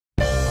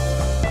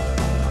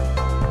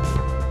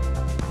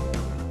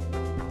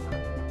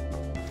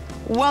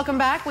Welcome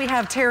back. We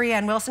have Terry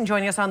Ann Wilson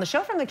joining us on the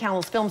show from the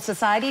Kamloops Film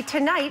Society.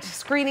 Tonight,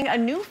 screening a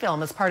new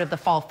film as part of the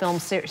fall film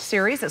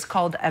series. It's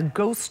called A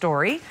Ghost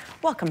Story.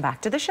 Welcome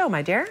back to the show,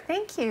 my dear.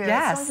 Thank you.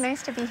 Yes. It's so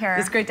nice to be here.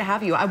 It's great to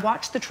have you. I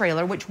watched the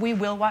trailer, which we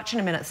will watch in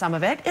a minute, some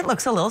of it. It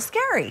looks a little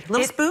scary, a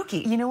little spooky.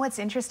 You know what's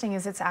interesting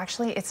is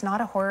it's not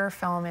a horror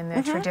film in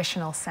the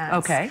traditional sense.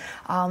 Okay.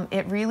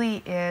 It really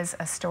is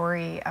a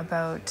story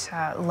about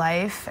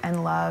life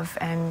and love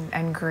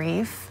and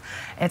grief.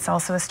 It's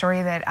also a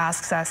story that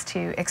asks us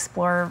to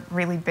explore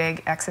really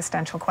big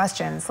existential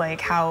questions,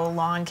 like how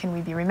long can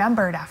we be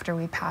remembered after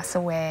we pass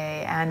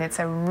away? And it's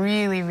a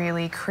really,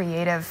 really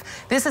creative,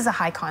 this is a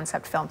high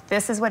concept film.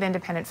 This is what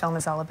independent film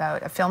is all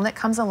about. A film that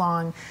comes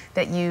along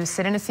that you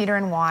sit in a theater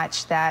and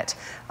watch that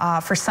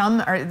for some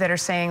that are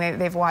saying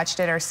they've watched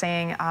it are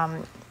saying,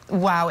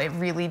 wow, it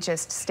really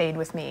just stayed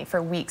with me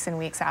for weeks and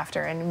weeks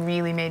after and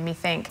really made me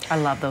think. I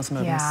love those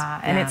movies.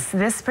 Yeah, and it's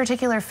this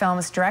particular film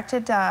is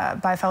directed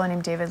by a fellow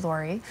named David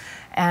Laurie,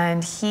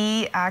 and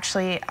he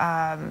actually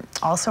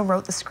also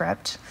wrote the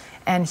script.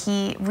 And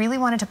he really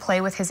wanted to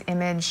play with his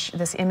image,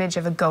 this image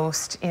of a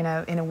ghost in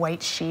a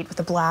white sheet with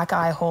the black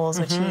eye holes,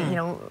 which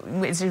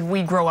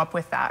we grow up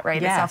with that,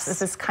 right? Yes. It's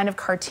this kind of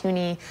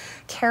cartoony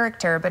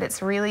character, but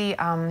it's really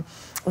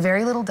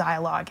very little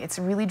dialogue. It's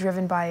really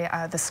driven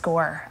by the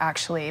score,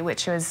 actually,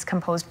 which was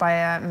composed by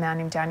a man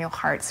named Daniel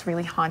Hart's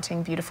really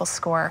haunting, beautiful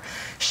score,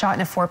 shot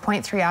in a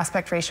 4.3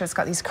 aspect ratio. It's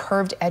got these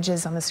curved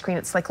edges on the screen.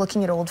 It's like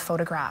looking at old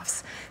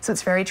photographs. So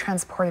it's very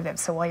transportative.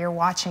 So while you're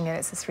watching it,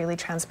 it's this really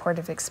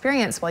transportive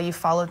experience while you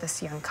follow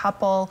this young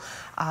couple.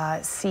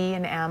 C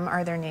and M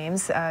are their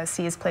names.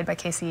 C is played by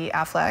Casey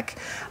Affleck.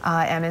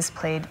 M is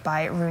played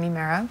by Rooney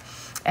Mara.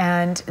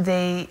 And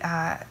they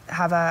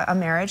have a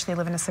marriage. They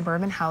live in a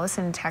suburban house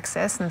in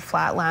Texas in the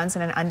flatlands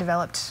in an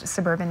undeveloped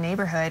suburban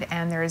neighborhood.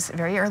 And there's,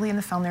 very early in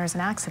the film, there's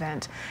an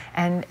accident.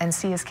 And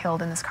C is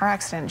killed in this car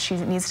accident. She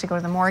needs to go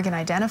to the morgue and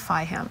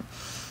identify him.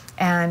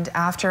 And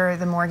after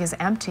the morgue is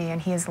empty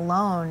and he is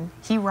alone,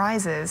 he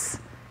rises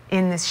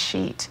in this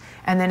sheet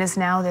and then is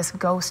now this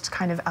ghost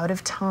kind of out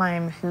of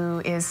time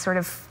who is sort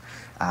of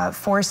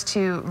forced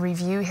to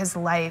review his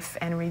life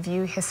and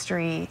review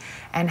history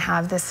and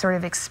have this sort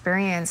of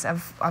experience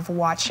of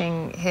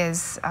watching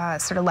his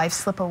sort of life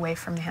slip away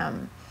from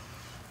him.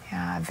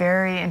 Yeah,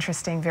 very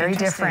interesting, very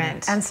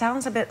different. And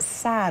sounds a bit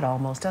sad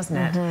almost, doesn't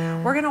it?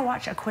 We're gonna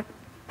watch a quick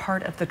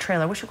part of the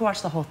trailer. We should go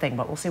watch the whole thing,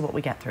 but we'll see what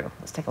we get through.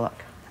 Let's take a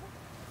look.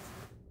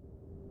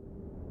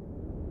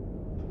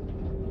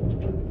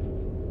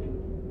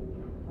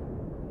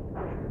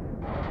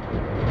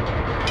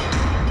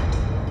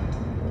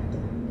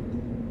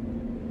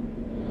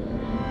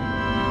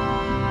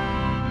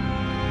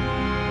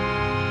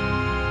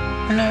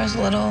 When I was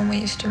little, we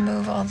used to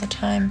move all the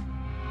time.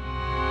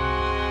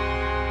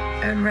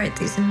 I would write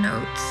these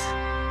notes,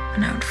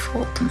 and I would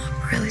fold them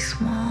up really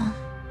small,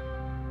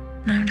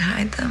 and I would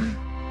hide them.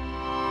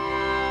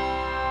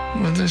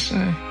 What'd they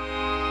say?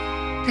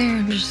 They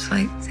were just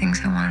like things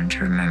I wanted to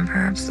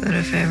remember, so that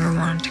if I ever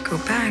wanted to go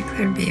back,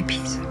 there'd be a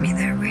piece of me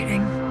there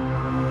waiting.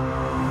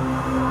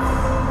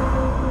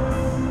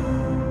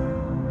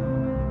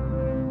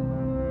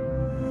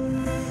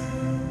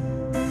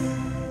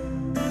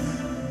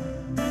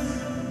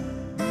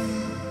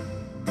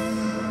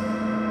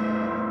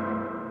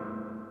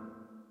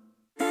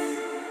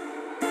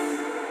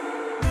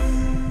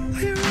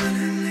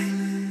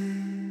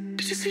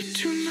 Did you see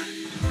too much?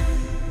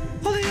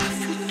 All the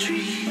awful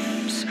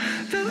dreams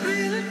felt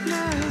real at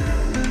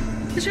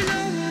night. Did you know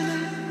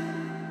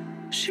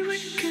her? She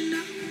waking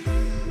up?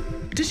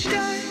 Did she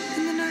die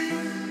in the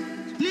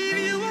night? Leave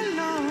you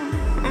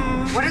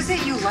alone? What is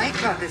it you like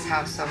about this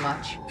house so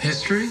much?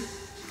 History?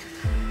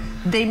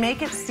 They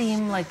make it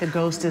seem like the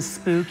ghost is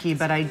spooky,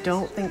 but I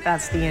don't think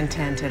that's the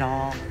intent at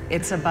all.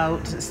 It's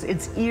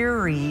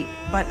eerie,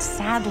 but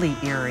sadly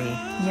eerie.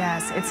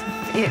 Yes,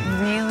 it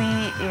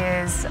really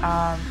is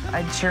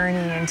a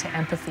journey into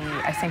empathy,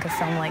 I think, a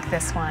film like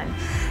this one.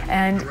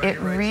 And it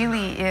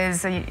really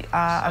is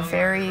a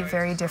very,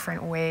 very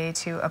different way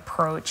to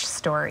approach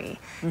story,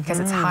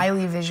 because it's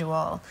highly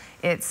visual.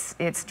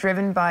 It's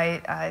driven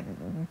by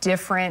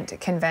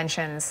different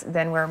conventions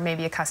than we're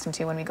maybe accustomed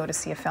to when we go to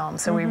see a film.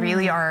 So we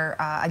really are,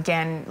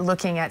 again,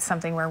 looking at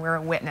something where we're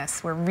a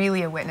witness. We're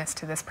really a witness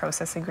to this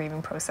process, the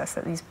grieving process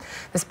that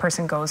this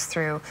person goes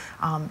through.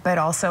 But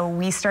also,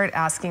 we start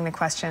asking the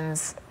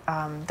questions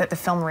that the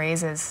film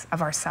raises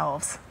of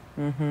ourselves.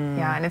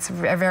 Yeah, and it's a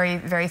very,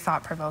 very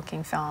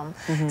thought-provoking film.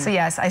 So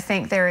yes, I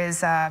think there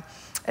is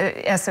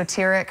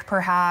esoteric,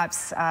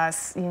 perhaps,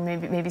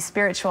 maybe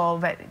spiritual,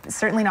 but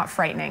certainly not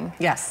frightening.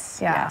 Yes,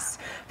 Yeah. yes.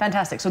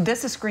 Fantastic. So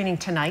this is screening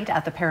tonight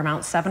at the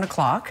Paramount, 7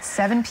 o'clock.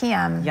 7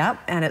 p.m. Yep,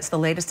 and it's the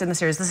latest in the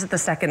series. This is the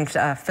second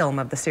film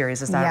of the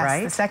series, is that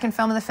right? Yes, the second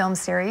film of the film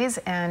series,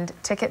 and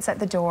tickets at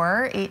the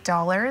door,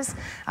 $8.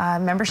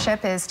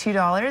 Membership is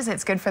 $2.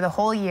 It's good for the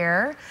whole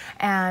year,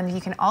 and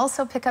you can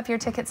also pick up your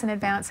tickets in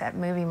advance at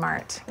Movie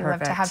Mart. We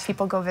love to have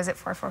people go visit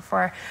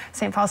 444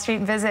 St. Paul Street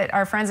and visit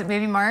our friends at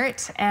Movie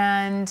Mart,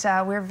 and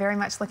and we're very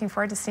much looking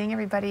forward to seeing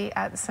everybody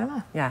at the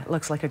cinema. Yeah, it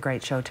looks like a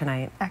great show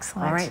tonight.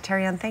 Excellent. All right,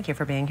 Terry Ann, thank you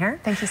for being here.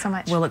 Thank you so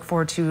much. We'll look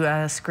forward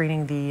to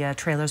screening the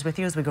trailers with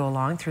you as we go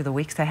along through the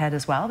weeks ahead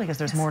as well, because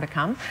there's more to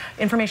come.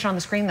 Information on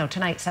the screen, though,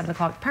 tonight, 7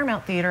 o'clock,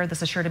 Paramount Theatre.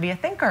 This is sure to be a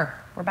thinker.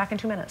 We're back in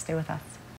 2 minutes. Stay with us.